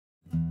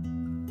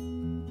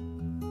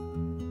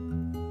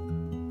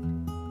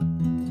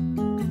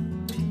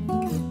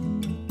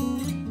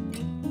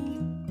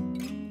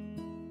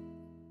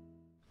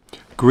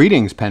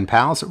Greetings, pen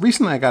pals.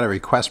 Recently I got a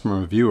request from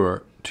a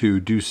viewer to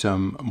do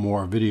some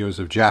more videos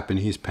of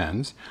Japanese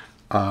pens.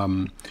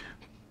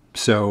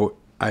 So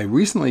I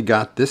recently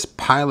got this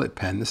Pilot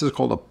pen. This is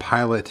called a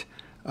Pilot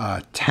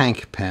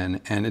tank pen,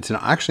 and it's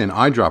actually an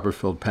eyedropper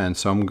filled pen.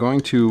 So I'm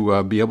going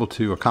to be able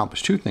to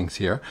accomplish two things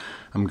here.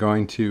 I'm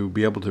going to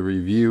be able to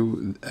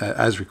review,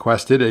 as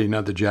requested,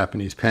 another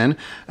Japanese pen,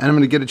 and I'm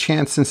going to get a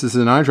chance, since this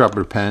is an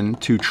eyedropper pen,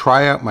 to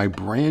try out my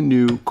brand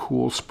new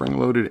cool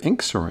spring-loaded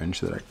ink syringe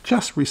that I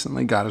just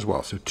recently got as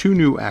well. So two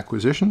new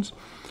acquisitions,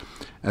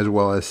 as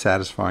well as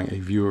satisfying a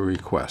viewer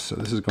request. So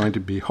this is going to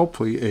be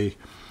hopefully a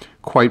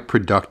quite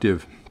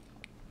productive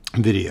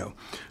video.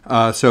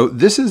 So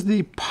this is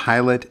the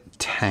Pilot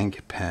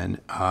tank pen.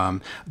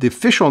 The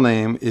official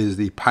name is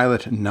the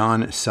Pilot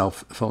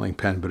non-self-filling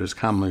pen, but it's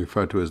commonly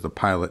referred to as the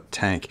Pilot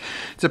tank.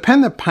 It's a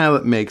pen that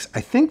Pilot makes.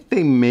 I think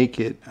they make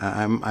it,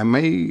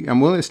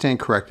 I'm willing to stand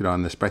corrected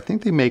on this, but I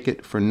think they make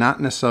it for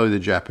not necessarily the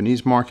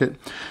Japanese market.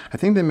 I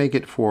think they make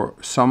it for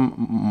some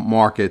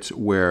markets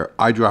where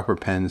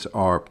eyedropper pens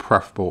are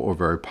preferable or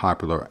very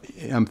popular.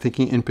 I'm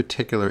thinking in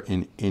particular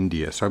in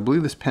India. So I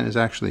believe this pen is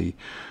actually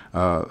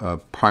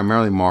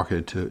primarily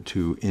marketed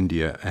to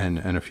India and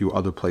a few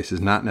other places,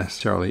 not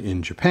necessarily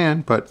in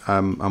Japan, but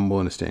I'm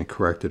willing to stand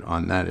corrected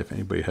on that if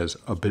anybody has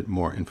a bit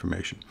more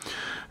information.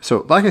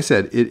 So like I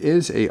said, it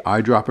is a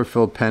eyedropper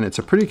filled pen. It's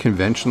a pretty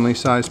conventionally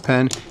sized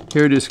pen.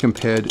 Here it is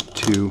compared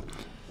to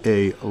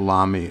a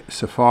Lamy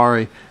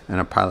Safari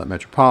and a Pilot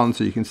Metropolitan.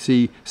 So you can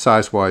see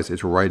size-wise,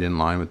 it's right in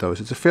line with those.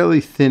 It's a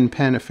fairly thin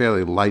pen, a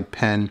fairly light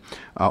pen,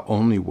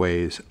 only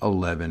weighs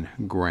 11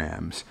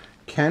 grams.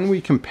 Can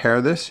we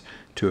compare this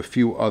to a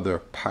few other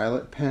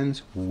Pilot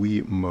pens?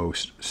 We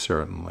most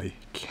certainly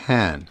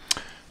can.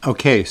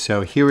 Okay,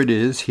 so here it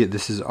is.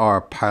 This is our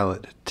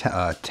Pilot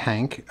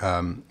tank.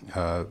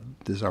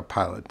 This is our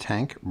Pilot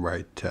tank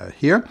right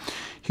here.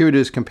 Here it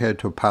is compared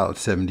to a Pilot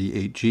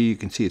 78G. You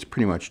can see it's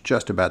pretty much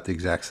just about the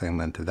exact same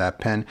length of that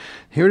pen.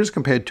 Here it is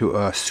compared to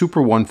a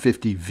Super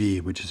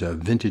 150V, which is a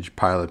vintage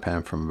Pilot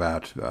pen from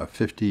about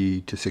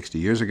 50 to 60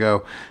 years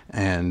ago,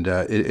 and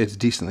it's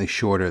decently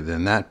shorter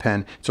than that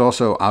pen. It's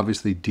also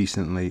obviously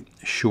decently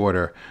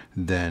shorter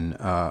than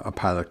a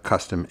Pilot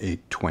Custom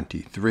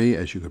 823,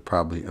 as you could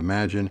probably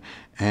imagine,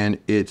 and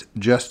it's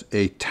just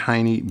a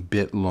tiny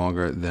bit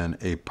longer than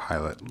a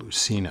Pilot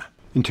Lucina.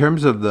 In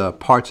terms of the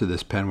parts of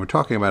this pen, we're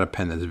talking about a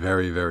pen that's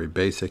very, very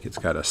basic. It's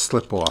got a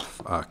slip-off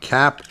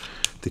cap.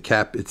 The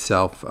cap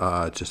itself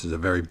just is a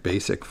very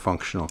basic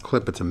functional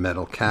clip. It's a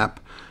metal cap,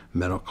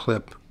 metal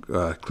clip.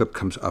 Clip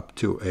comes up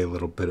to a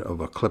little bit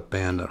of a clip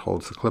band that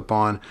holds the clip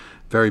on.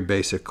 Very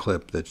basic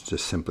clip that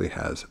just simply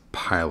has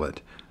Pilot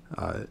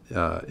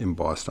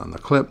embossed on the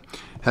clip.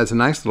 Has a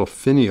nice little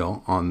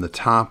finial on the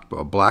top,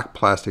 a black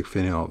plastic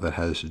finial that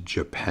has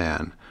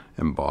Japan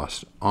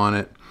embossed on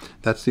it.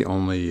 That's the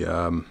only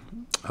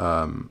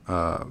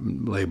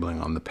labeling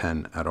on the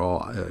pen at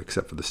all,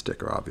 except for the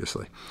sticker,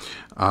 obviously.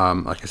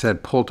 Like I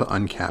said, pull to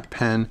uncap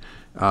pen.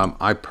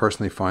 I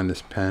personally find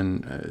this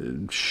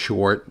pen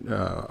short.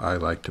 I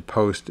like to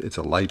post. It's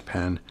a light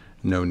pen.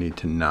 No need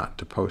to not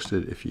to post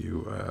it if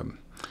you're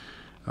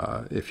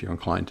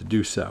inclined to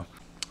do so.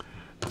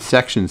 The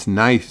section's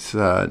nice,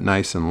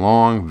 nice and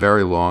long,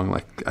 very long.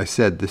 Like I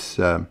said, this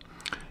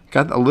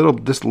got a little.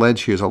 This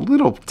ledge here is a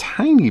little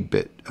tiny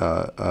bit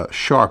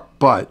sharp,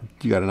 but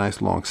you got a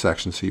nice long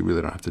section, so you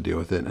really don't have to deal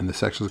with it. And the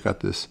section's got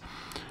this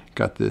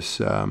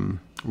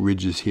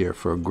ridges here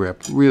for a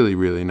grip. Really,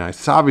 really nice.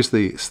 It's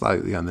obviously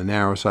slightly on the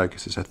narrow side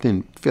because it's a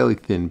thin, fairly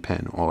thin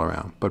pen all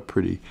around, but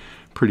pretty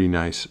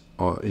nice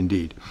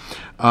indeed.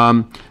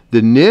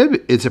 The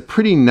nib, it's a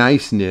pretty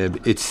nice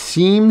nib. It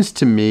seems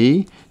to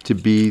me to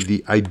be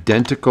the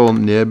identical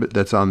nib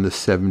that's on the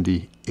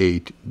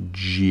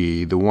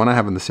 78G. The one I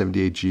have on the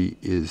 78G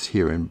is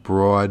here in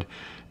broad,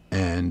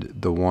 and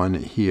the one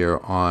here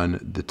on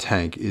the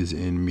tank is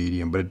in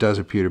medium, but it does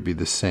appear to be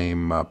the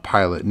same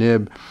Pilot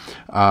nib.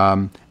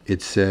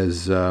 It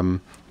says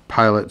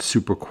Pilot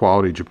Super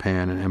Quality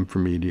Japan and M for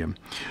medium,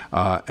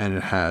 and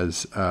it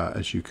has,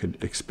 as you could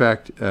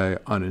expect,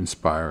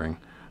 uninspiring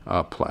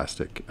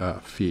plastic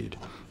feed.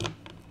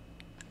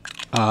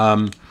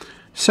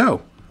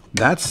 So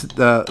that's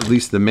at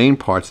least the main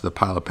parts of the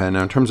Pilot pen.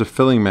 Now, in terms of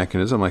filling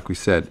mechanism, like we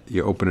said,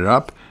 you open it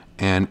up,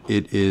 and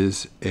it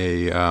is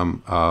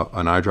an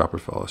eyedropper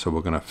filler. So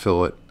we're going to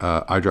fill it,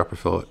 eyedropper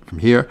fill it from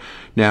here.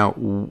 Now,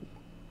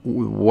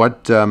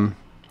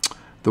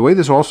 the way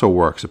this also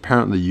works,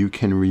 apparently you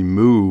can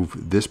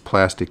remove this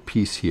plastic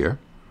piece here,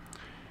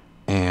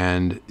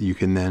 and you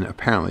can then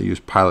apparently use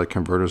Pilot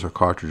converters or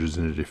cartridges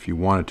in it if you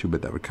wanted to,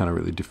 but that would kind of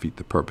really defeat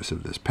the purpose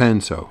of this pen,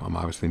 so I'm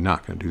obviously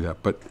not going to do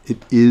that, but it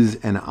is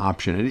an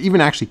option. It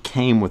even actually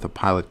came with a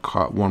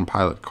one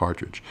Pilot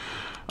cartridge.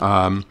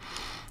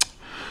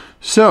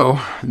 So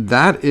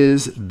that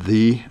is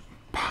the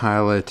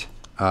Pilot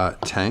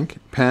tank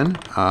pen,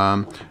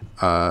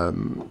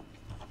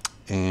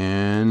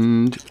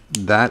 and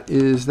that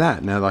is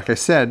that. Now, like I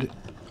said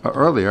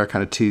earlier, I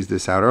kind of teased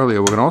this out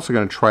earlier, we're also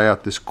going to try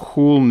out this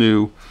cool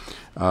new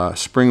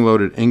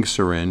spring-loaded ink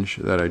syringe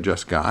that I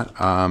just got.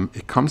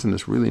 It comes in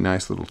this really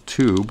nice little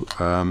tube,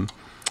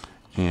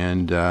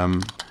 and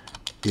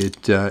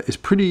it is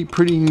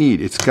pretty neat.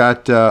 It's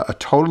got a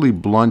totally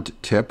blunt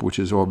tip, which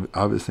is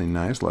obviously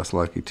nice, less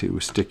likely to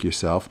stick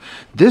yourself.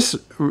 This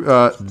is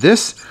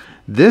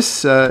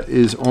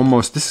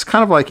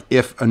kind of like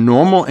if a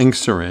normal ink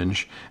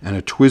syringe and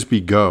a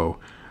TWSBI Go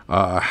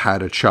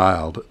had a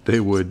child, they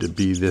would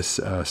be this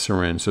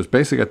syringe. So it's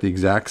basically got the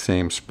exact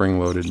same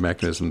spring-loaded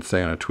mechanism,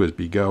 say, on a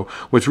TWSBI Go.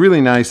 What's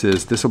really nice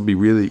is this will be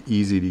really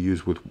easy to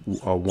use with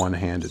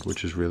one-handed,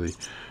 which is really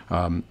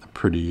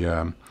pretty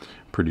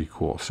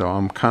cool. So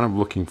I'm kind of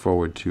looking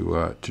forward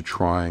to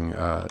trying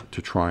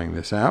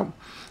this out,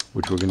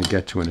 which we're going to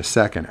get to in a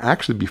second.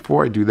 Actually,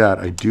 before I do that,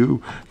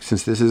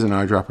 since this is an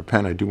eyedropper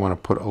pen, I do want to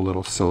put a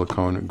little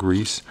silicone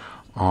grease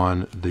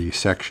on the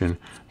section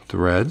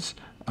threads.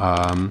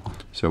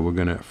 So we're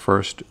gonna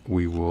first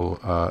we will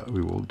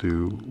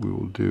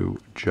do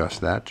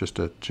just that, just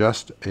a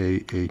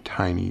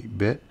tiny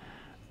bit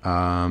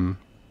of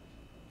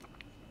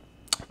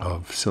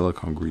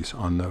silicone grease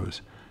on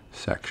those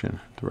section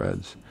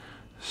threads,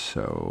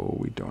 so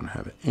we don't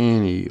have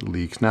any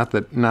leaks. Not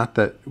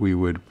that we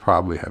would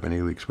probably have any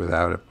leaks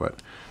without it,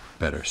 but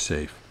better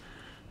safe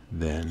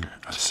than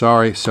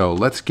sorry. So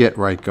let's get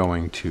right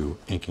going to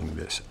inking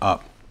this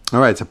up. All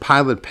right, it's a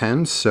Pilot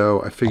pen,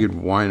 so I figured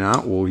why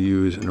not? We'll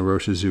use an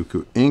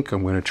Iroshizuku ink.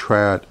 I'm going to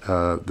try out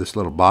this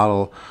little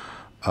bottle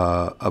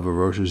of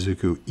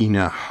Iroshizuku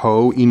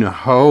Inaho.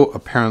 Inaho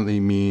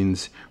apparently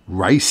means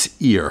rice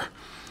ear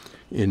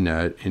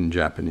in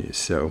Japanese.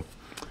 So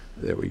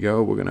there we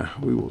go.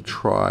 We will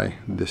try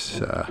this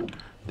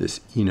this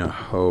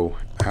Inaho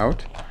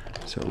out.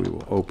 So we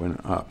will open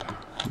up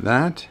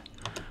that.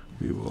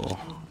 We will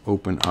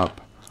open up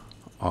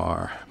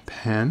our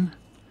pen.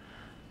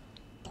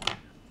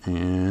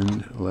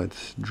 And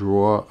let's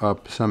draw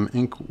up some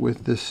ink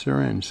with this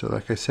syringe. So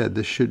like I said,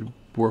 this should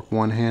work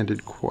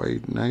one-handed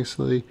quite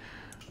nicely.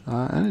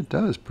 And it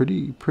does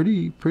pretty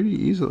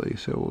easily.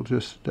 So we'll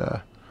just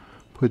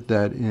put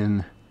that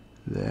in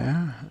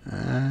there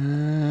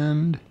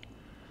and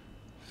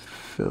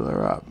fill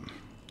her up.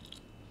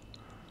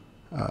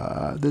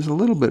 There's a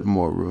little bit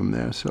more room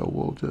there, so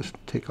we'll just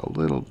take a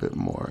little bit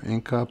more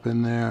ink up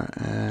in there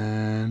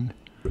and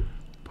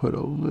put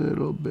a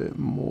little bit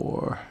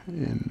more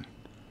in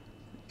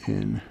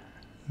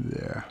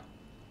there.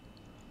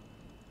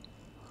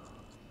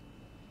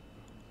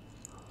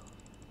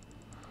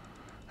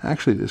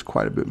 Actually, there's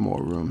quite a bit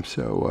more room,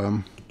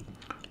 so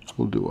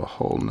we'll do a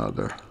whole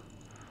another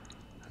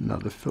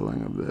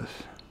filling of this.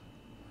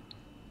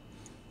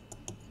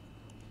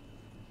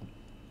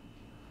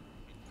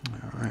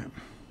 All right.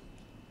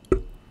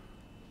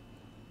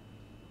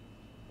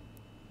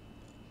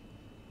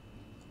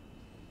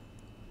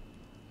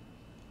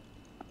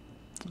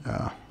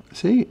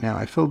 See, now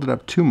I filled it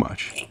up too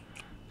much.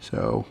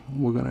 So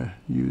we're going to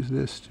use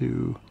this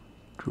to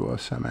draw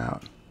some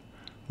out,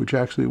 which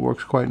actually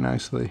works quite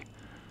nicely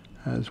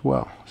as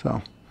well.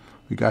 So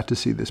we got to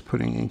see this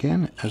putting ink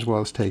in as well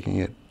as taking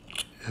it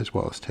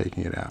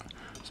out.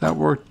 So that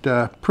worked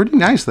pretty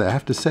nicely, I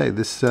have to say.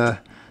 This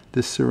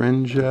this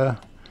syringe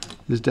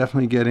is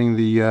definitely getting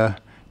the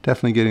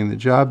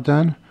job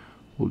done.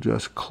 We'll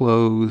just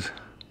close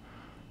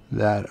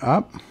that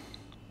up.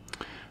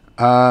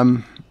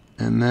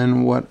 And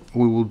then what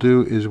we will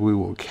do is we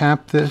will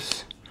cap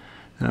this,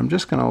 and I'm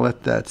just going to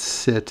let that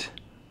sit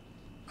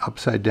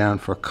upside down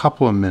for a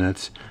couple of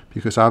minutes,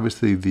 because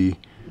obviously the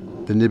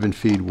nib and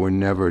feed were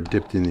never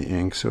dipped in the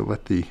ink. So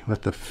let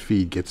the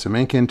feed get some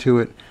ink into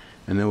it,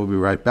 and then we'll be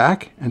right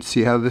back and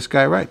see how this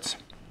guy writes.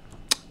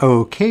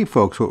 Okay,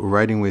 folks, what we're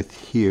writing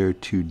with here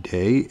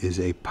today is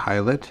a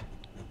Pilot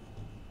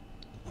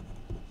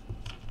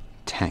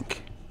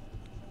tank.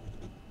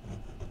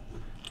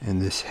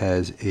 And this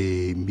has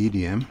a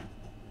medium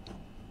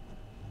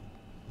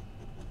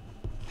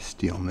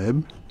steel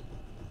nib.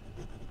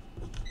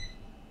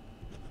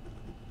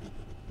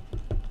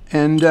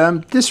 And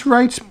this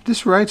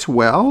writes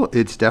well.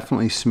 It's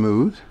definitely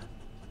smooth.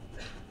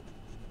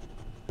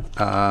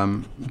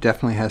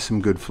 Definitely has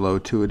some good flow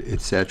to it,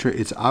 etc.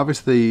 It's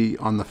obviously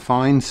on the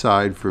fine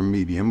side for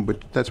medium,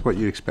 but that's what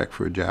you'd expect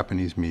for a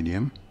Japanese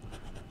medium.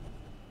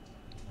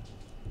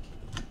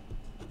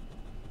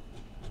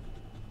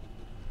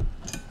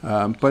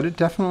 But it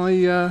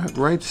definitely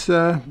writes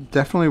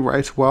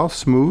well,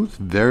 smooth,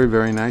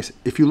 very nice.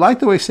 If you like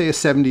the way, say, a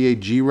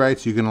 78G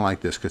writes, you're gonna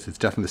like this, because it's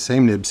definitely the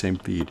same nib, same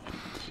feed,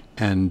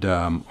 and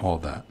all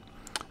that.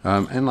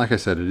 And like I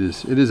said, it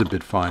is a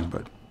bit fine,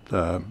 but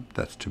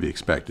that's to be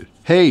expected.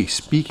 Hey,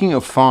 speaking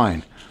of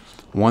fine,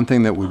 one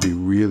thing that would be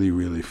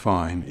really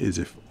fine is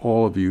if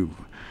all of you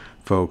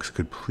folks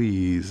could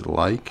please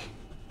like,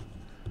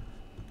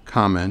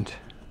 comment,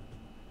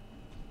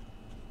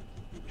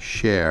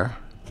 share,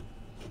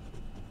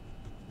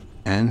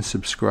 and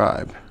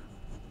subscribe.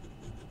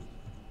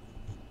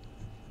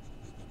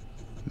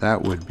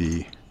 That would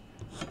be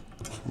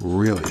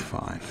really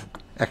fine,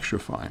 extra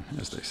fine,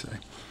 as they say.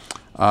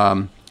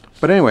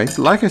 But anyway,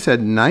 like I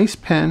said, nice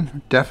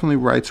pen, definitely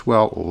writes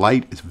well.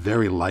 Light, it's a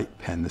very light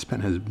pen. This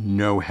pen has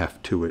no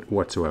heft to it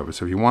whatsoever.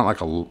 So if you want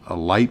like a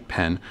light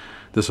pen,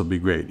 this will be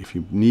great. If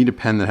you need a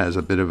pen that has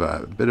a bit of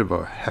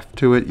a heft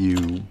to it,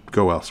 you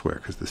go elsewhere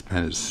because this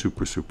pen is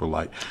super, super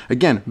light.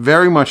 Again,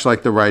 very much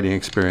like the writing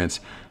experience,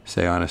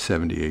 say on a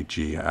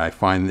 78G. I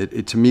find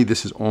that to me,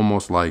 this is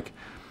almost like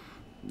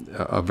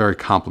a very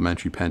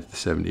complementary pen to the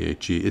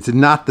 78G. It's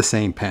not the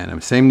same pen. I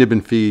mean, same nib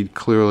and feed,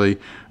 clearly.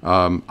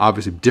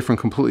 Obviously,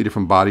 completely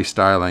different body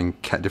styling,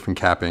 different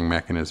capping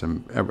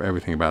mechanism.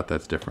 Everything about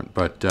that's different.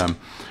 But it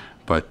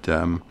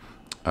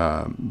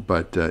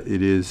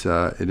is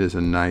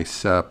a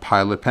nice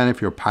Pilot pen.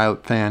 If you're a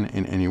Pilot fan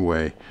in any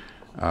way,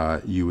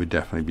 you would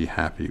definitely be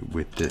happy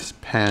with this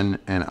pen.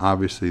 And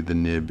obviously, the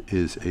nib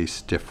is a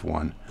stiff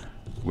one.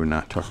 We're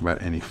not talking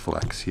about any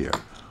flex here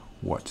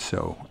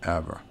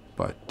whatsoever.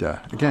 But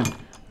again,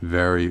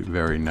 very,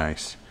 very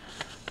nice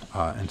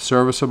and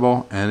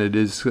serviceable. And it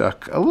is a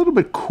little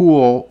bit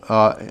cool,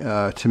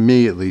 to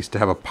me at least, to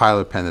have a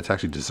Pilot pen that's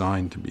actually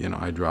designed to be an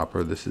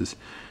eyedropper. This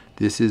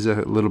is a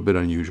little bit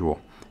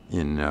unusual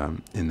in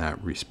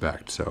that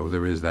respect. So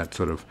there is that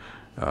sort of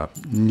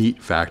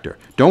neat factor.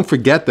 Don't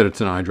forget that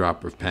it's an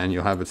eyedropper pen.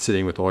 You'll have it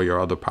sitting with all your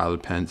other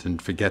Pilot pens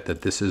and forget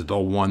that this is the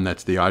one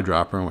that's the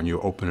eyedropper. And when you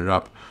open it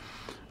up,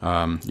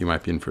 you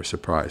might be in for a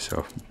surprise.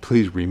 So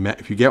please,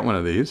 if you get one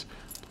of these,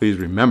 please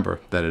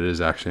remember that it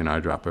is actually an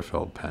eyedropper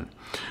filled pen.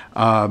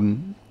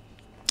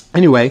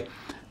 Anyway,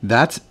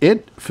 that's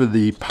it for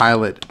the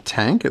Pilot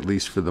tank, at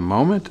least for the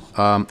moment.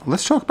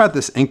 Let's talk about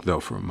this ink,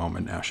 though, for a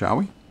moment now, shall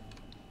we?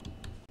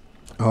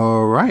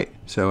 All right.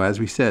 So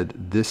as we said,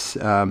 this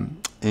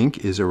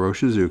ink is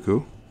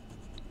Iroshizuku.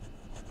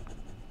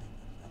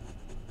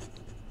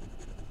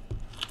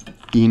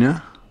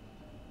 Ina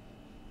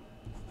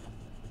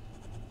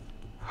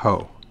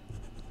Ho,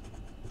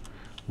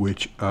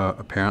 which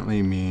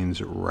apparently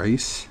means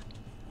rice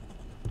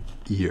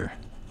ear.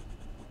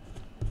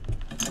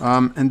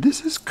 And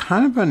this is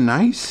kind of a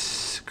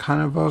nice,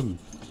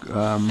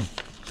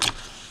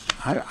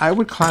 I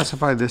would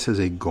classify this as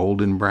a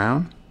golden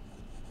brown.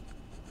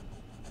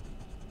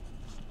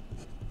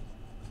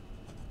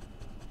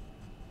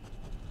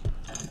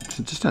 It's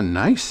just a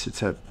nice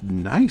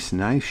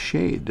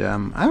shade.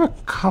 I have a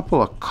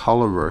couple of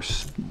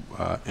Colorverse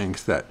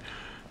inks that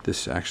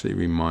this actually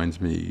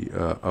reminds me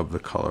of the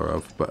color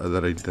of,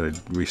 that I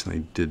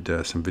recently did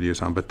some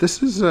videos on. But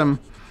this is a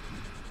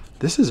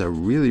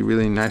really,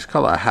 really nice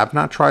color. I have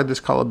not tried this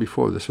color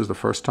before. This was the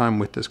first time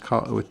with this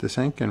color, with this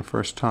ink, and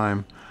first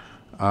time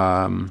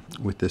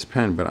with this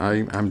pen. But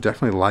I'm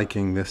definitely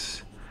liking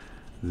this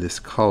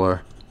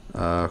color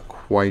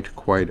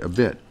quite a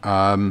bit.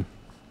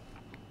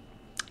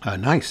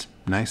 Nice.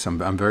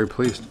 I'm very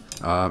pleased.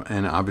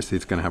 And obviously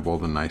it's going to have all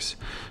the nice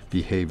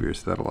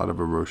behaviors that a lot of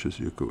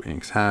Iroshizuku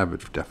inks have.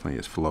 It definitely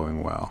is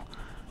flowing well,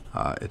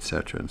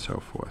 etc. and so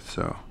forth.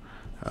 So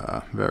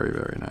very,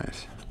 very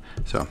nice.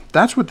 So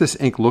that's what this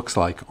ink looks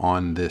like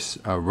on this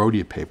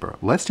Rhodia paper.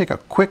 Let's take a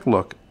quick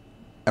look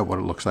at what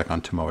it looks like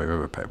on Tomoe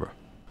River paper.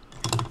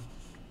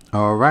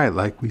 All right,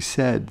 like we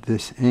said,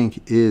 this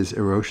ink is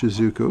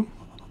Iroshizuku.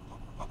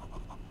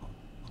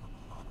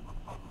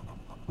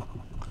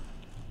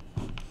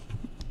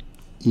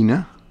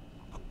 Ina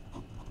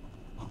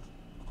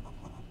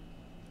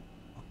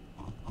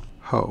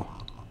Ho,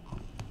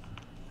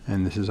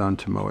 and this is on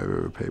Tomoe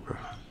River paper.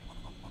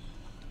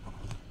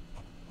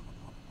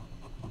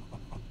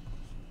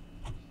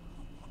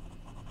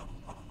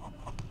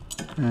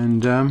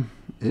 And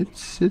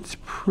it's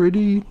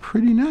pretty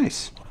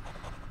nice.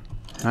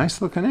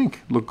 Nice looking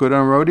ink. Look good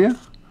on Rhodia.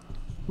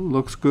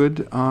 Looks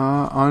good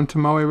on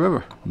Tomoe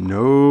River.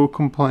 No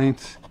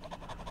complaints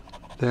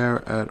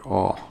there at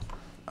all.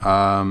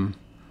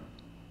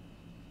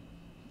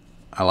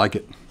 I like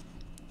it.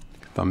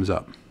 Thumbs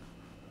up.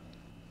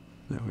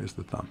 Where's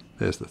the thumb?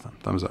 There's the thumb.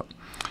 Thumbs up.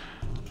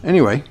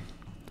 Anyway,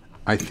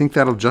 I think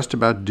that'll just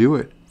about do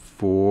it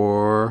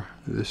for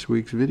this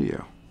week's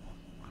video.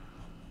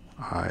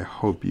 I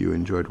hope you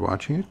enjoyed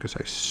watching it, because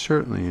I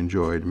certainly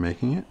enjoyed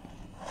making it.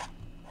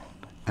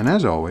 And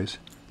as always,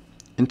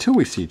 until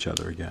we see each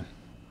other again,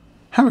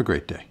 have a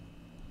great day.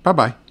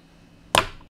 Bye-bye.